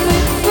time we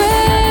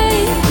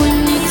break, when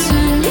you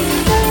turn your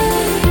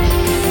head,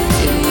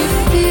 do you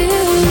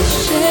feel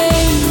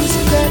shame?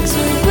 Cracks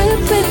are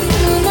ripping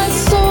through my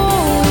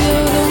soul.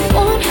 You're the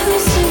one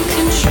who's in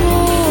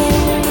control.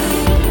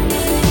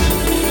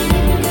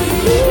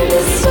 You'll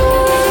be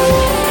sorry.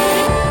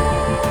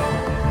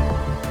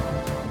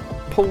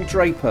 Paul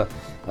Draper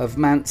of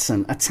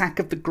Manson. Attack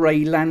of the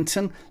Grey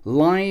Lantern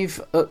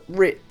live at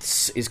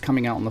Ritz is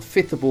coming out on the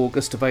 5th of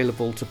August,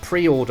 available to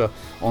pre-order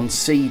on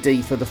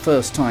CD for the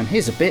first time.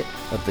 Here's a bit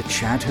of The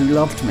Chad Who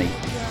Loved Me.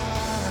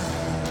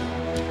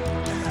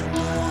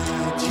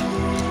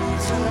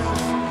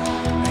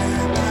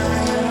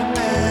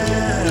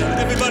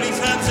 Everybody's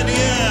hands in the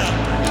air.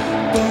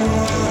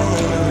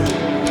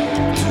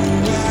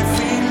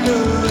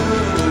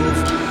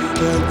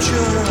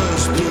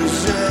 Just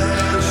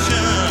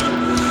possession.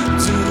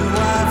 Do I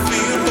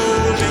feel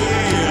holy?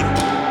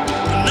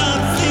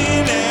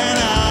 Nothing at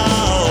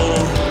all.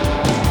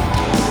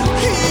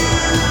 You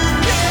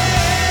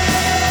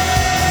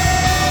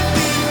can't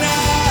deny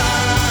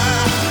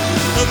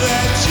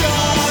that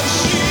your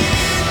shit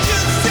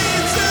just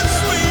tastes as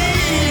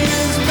sweet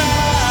as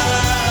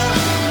mine.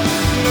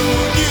 No,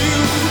 you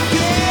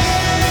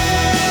can't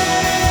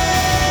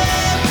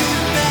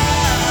deny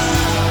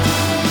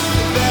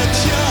that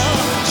your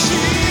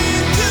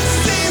shit just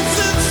tastes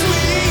as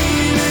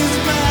sweet as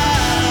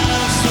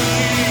mine,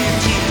 sweet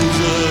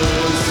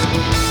Jesus.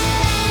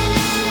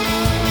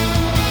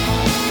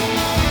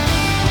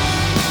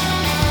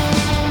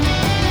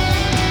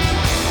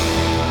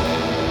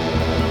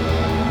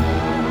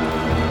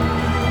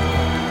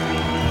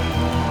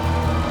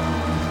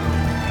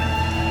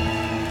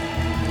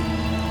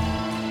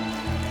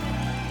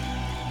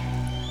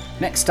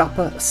 Next up,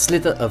 a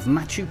slither of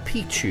Machu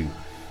Picchu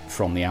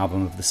from the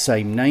album of the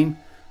same name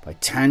by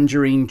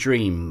Tangerine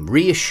Dream.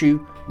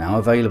 Reissue now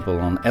available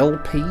on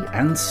LP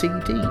and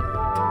CD.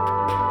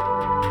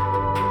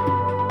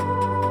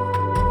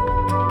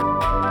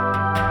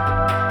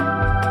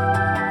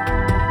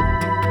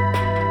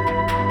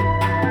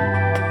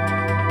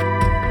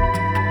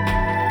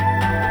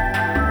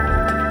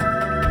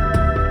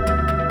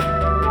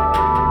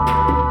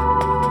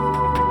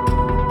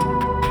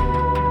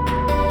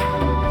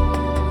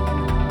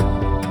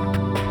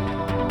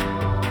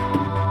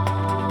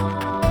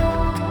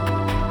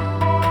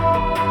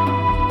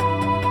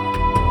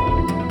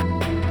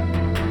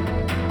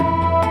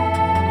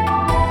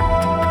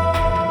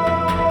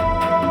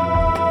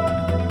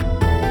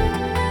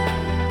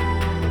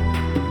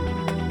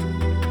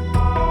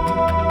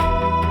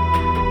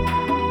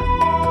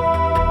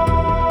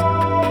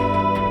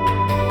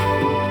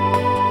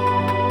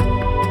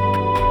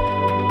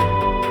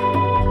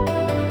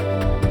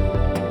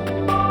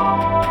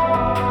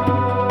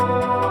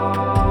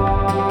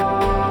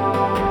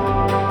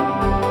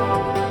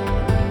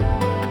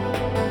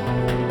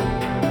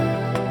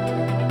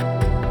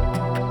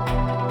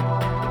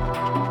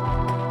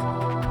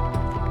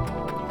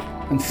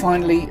 And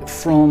finally,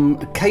 from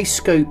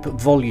Kscope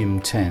Volume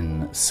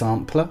 10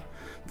 Sampler,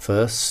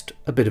 first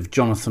a bit of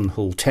Jonathan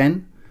Hall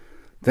 10,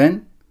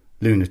 then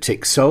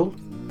Lunatic Soul,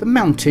 The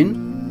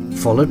Mountain,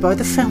 followed by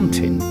The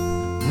Fountain.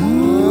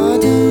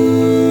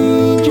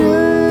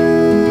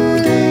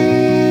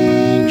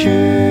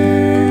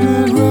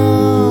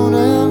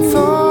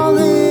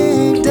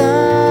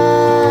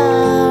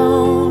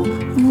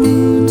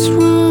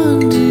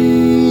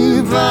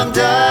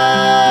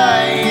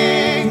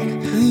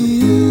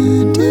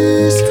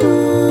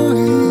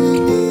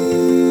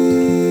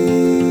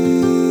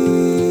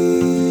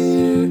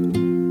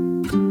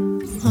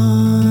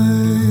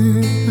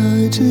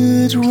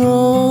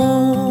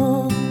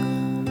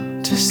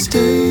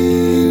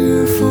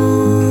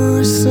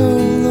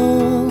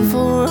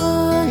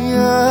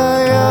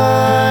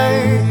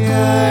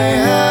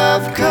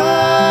 Have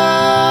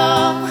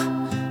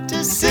come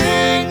to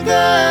sing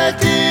the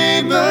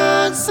demon.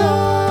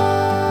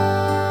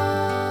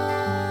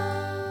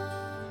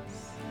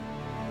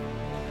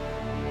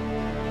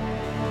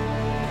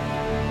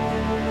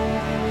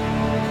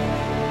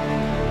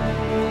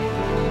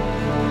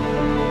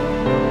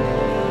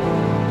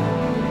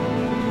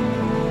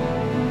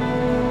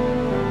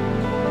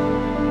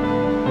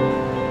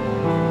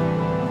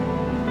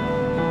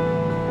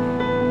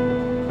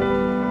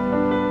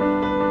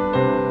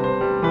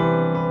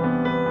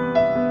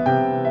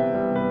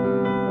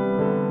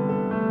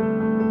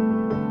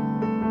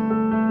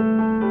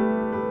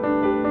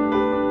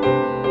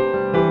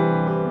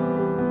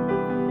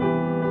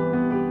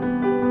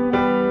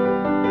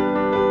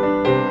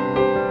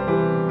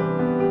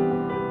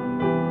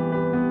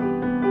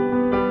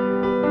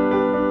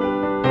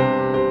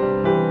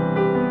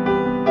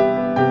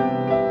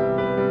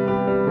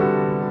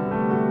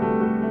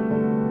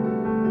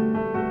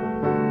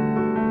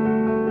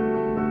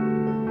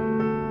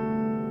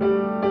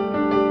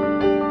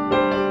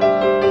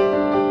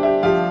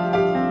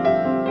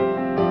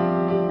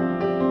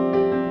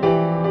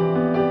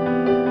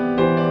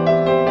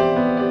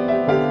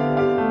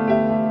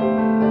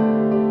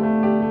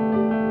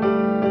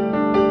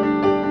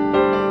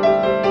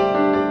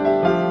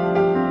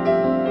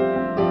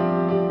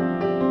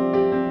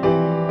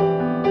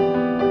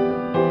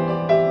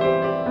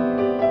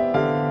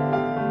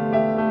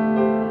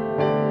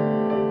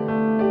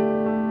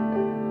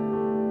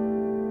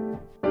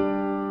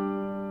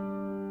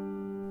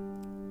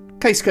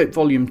 Kscope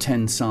Volume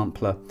 10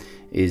 sampler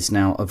is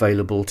now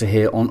available to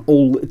hear on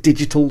all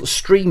digital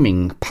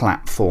streaming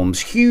platforms.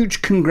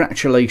 Huge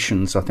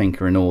congratulations, I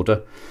think, are in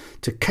order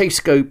to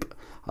Kscope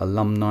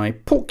alumni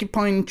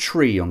Porcupine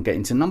Tree on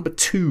getting to number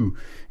 2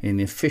 in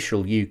the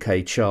official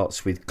UK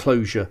charts with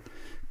Closure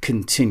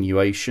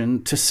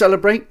Continuation. To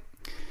celebrate,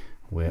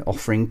 we're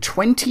offering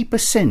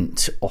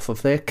 20% off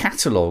of their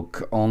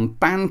catalogue on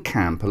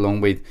Bandcamp,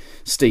 along with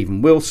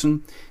Stephen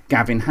Wilson,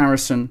 Gavin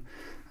Harrison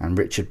and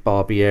Richard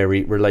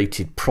Barbieri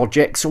related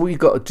projects. All you've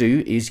got to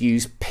do is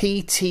use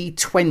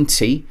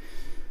PT20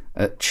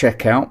 at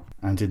checkout.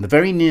 And in the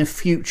very near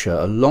future,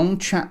 a long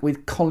chat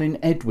with Colin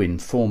Edwin,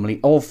 formerly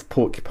of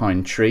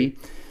Porcupine Tree,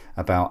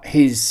 about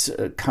his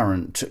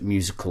current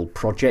musical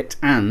project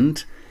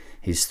and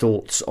his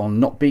thoughts on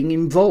not being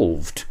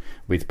involved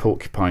with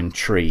Porcupine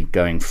Tree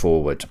going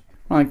forward.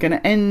 I'm going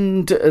to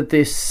end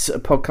this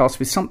podcast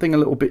with something a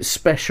little bit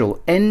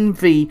special.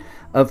 Envy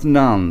of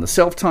None. The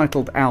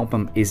self-titled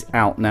album is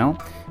out now.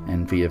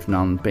 Envy of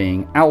None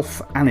being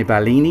Alf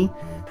Anibalini,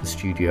 the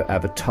studio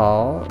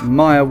avatar,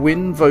 Maya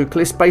Wynn,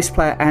 vocalist, bass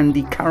player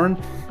Andy Curran,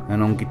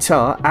 and on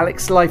guitar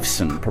Alex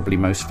Lifeson, probably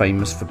most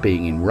famous for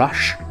being in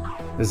Rush.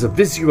 There's a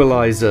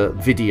visualizer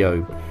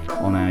video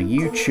on our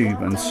YouTube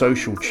and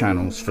social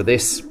channels for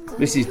this.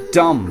 This is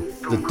Dumb,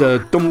 the Der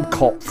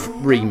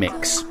Dummkopf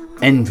remix,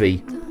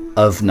 Envy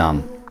of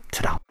None.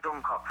 Ta-da.